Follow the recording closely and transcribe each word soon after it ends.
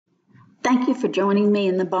Thank you for joining me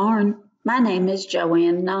in the barn. My name is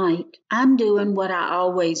Joanne Knight. I'm doing what I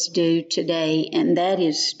always do today, and that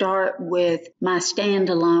is start with my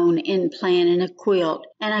standalone in planning a quilt.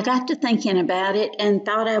 And I got to thinking about it and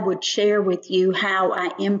thought I would share with you how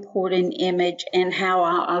I import an image and how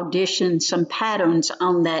I audition some patterns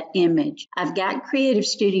on that image. I've got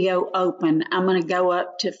CreativeStudio open. I'm going to go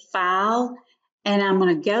up to File, and I'm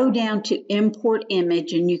going to go down to Import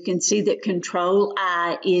Image, and you can see that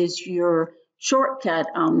Control-I is your shortcut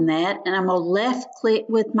on that. And I'm going to left click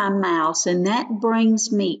with my mouse, and that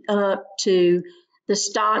brings me up to the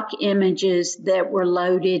stock images that were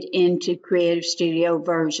loaded into CreativeStudio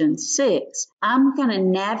version 6. I'm going to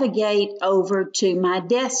navigate over to my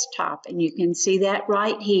desktop, and you can see that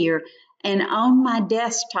right here. And on my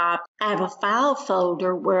desktop, I have a file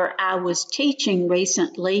folder where I was teaching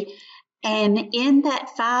recently. And in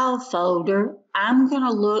that file folder, I'm going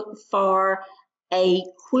to look for a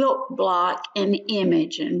quilt block and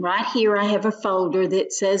image. And right here, I have a folder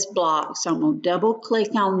that says blocks. So I'm going to double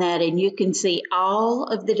click on that, and you can see all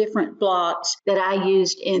of the different blocks that I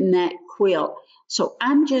used in that quilt. So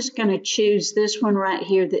I'm just going to choose this one right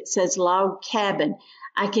here that says log cabin.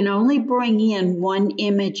 I can only bring in one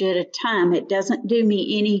image at a time. It doesn't do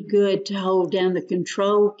me any good to hold down the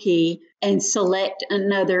control key and select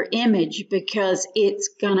another image because it's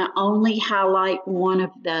going to only highlight one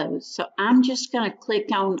of those. So I'm just going to click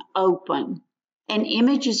on open. An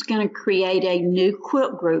image is going to create a new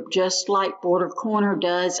quilt group just like Border Corner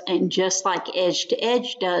does and just like Edge to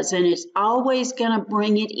Edge does, and it's always going to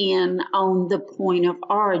bring it in on the point of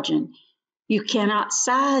origin. You cannot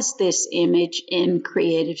size this image in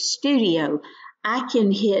CreativeStudio. I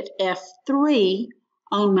can hit F3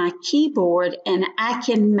 on my keyboard and I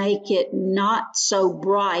can make it not so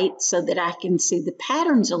bright so that I can see the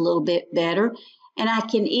patterns a little bit better. And I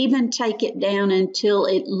can even take it down until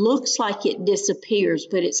it looks like it disappears,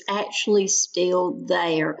 but it's actually still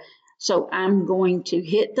there. So I'm going to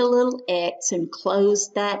hit the little X and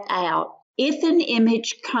close that out. If an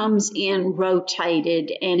image comes in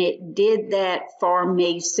rotated, and it did that for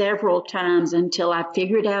me several times until I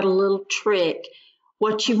figured out a little trick,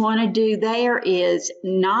 what you want to do there is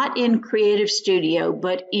not in CreativeStudio,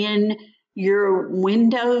 but in your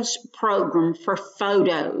Windows program for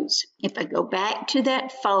photos. If I go back to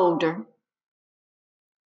that folder,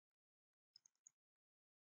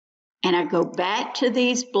 and I go back to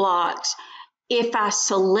these blocks, if I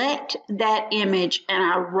select that image and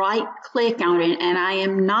I right click on it, and I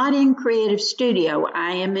am not in CreativeStudio,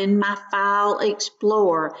 I am in my File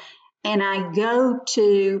Explorer, and I go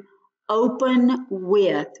to Open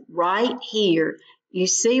With right here, you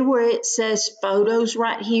see where it says Photos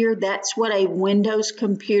right here? That's what a Windows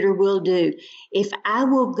computer will do. If I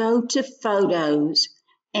will go to Photos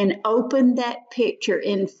and open that picture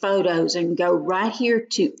in Photos and go right here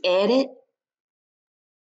to Edit,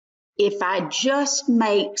 if I just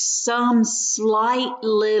make some slight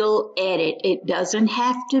little edit, it doesn't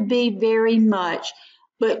have to be very much,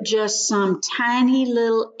 but just some tiny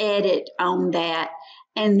little edit on that,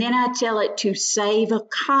 and then I tell it to save a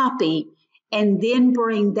copy and then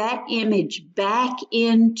bring that image back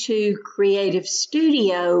into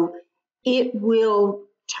CreativeStudio, it will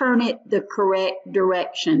turn it the correct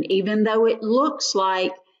direction, even though it looks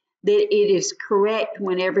like that it is correct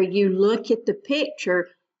whenever you look at the picture.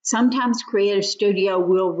 Sometimes CreativeStudio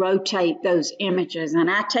will rotate those images, and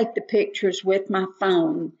I take the pictures with my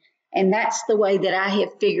phone, and that's the way that I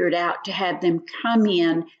have figured out to have them come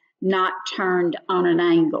in, not turned on an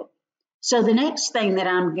angle. So the next thing that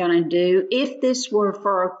I'm going to do, if this were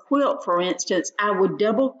for a quilt, for instance, I would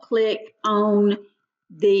double click on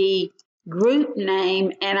the group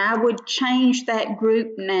name, and I would change that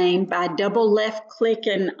group name by double left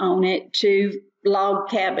clicking on it to log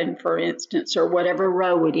cabin, for instance, or whatever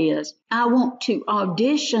row it is. I want to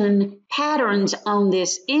audition patterns on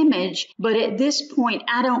this image, but at this point,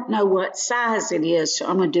 I don't know what size it is. So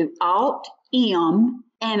I'm going to do Alt-M,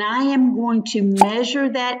 and I am going to measure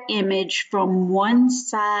that image from one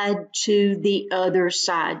side to the other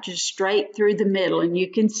side, just straight through the middle. And you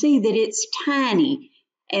can see that it's tiny,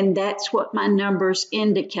 and that's what my numbers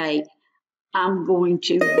indicate. I'm going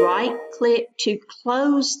to right click to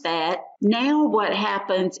close that. Now what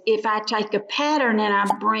happens if I take a pattern and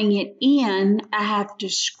I bring it in, I have to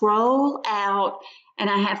scroll out and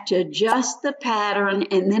I have to adjust the pattern,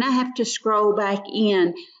 and then I have to scroll back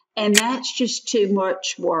in, and that's just too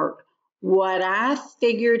much work. What I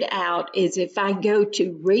figured out is if I go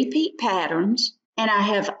to Repeat Patterns and I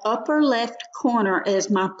have upper left corner as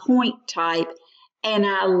my point type, and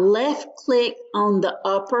I left click on the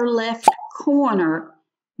upper left corner,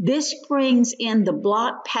 This brings in the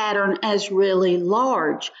block pattern as really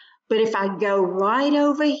large. But if I go right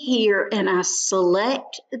over here and I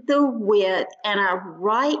select the width and I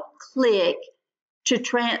right click to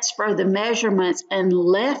transfer the measurements and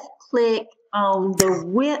left click on the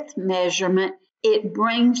width measurement, it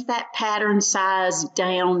brings that pattern size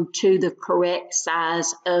down to the correct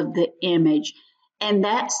size of the image. And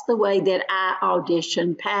that's the way that I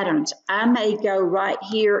audition patterns. I may go right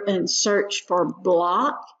here and search for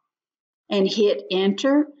block and hit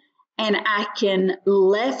enter, and I can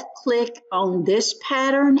left click on this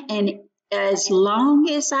pattern, and as long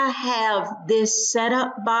as I have this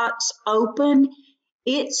setup box open,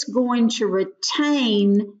 it's going to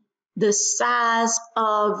retain the size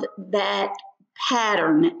of that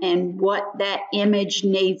pattern and what that image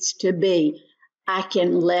needs to be. I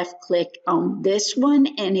can left click on this one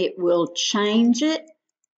and it will change it.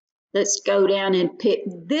 Let's go down and pick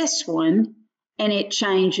this one and it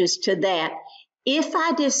changes to that. If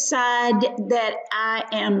I decide that I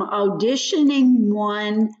am auditioning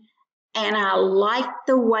one and I like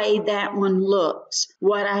the way that one looks,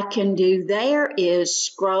 what I can do there is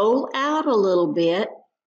scroll out a little bit,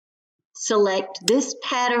 select this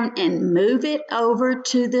pattern and move it over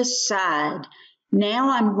to the side. Now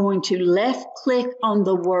I'm going to left click on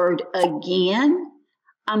the word again.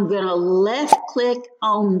 I'm going to left click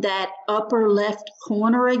on that upper left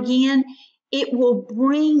corner again. It will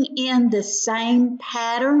bring in the same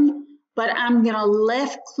pattern, but I'm going to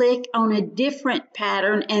left click on a different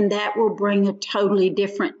pattern and that will bring a totally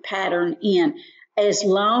different pattern in. As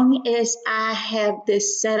long as I have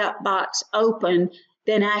this setup box open,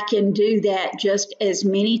 then I can do that just as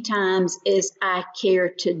many times as I care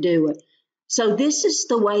to do it. So this is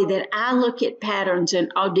the way that I look at patterns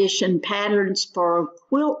and audition patterns for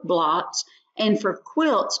quilt blocks and for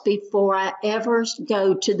quilts before I ever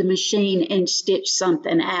go to the machine and stitch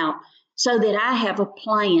something out, so that I have a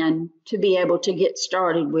plan to be able to get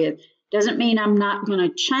started with. Doesn't mean I'm not going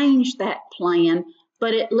to change that plan,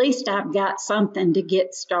 but at least I've got something to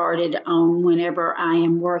get started on whenever I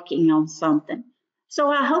am working on something. So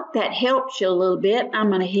I hope that helps you a little bit. I'm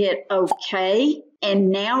going to hit OK.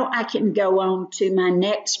 And now I can go on to my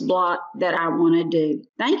next block that I want to do.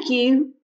 Thank you.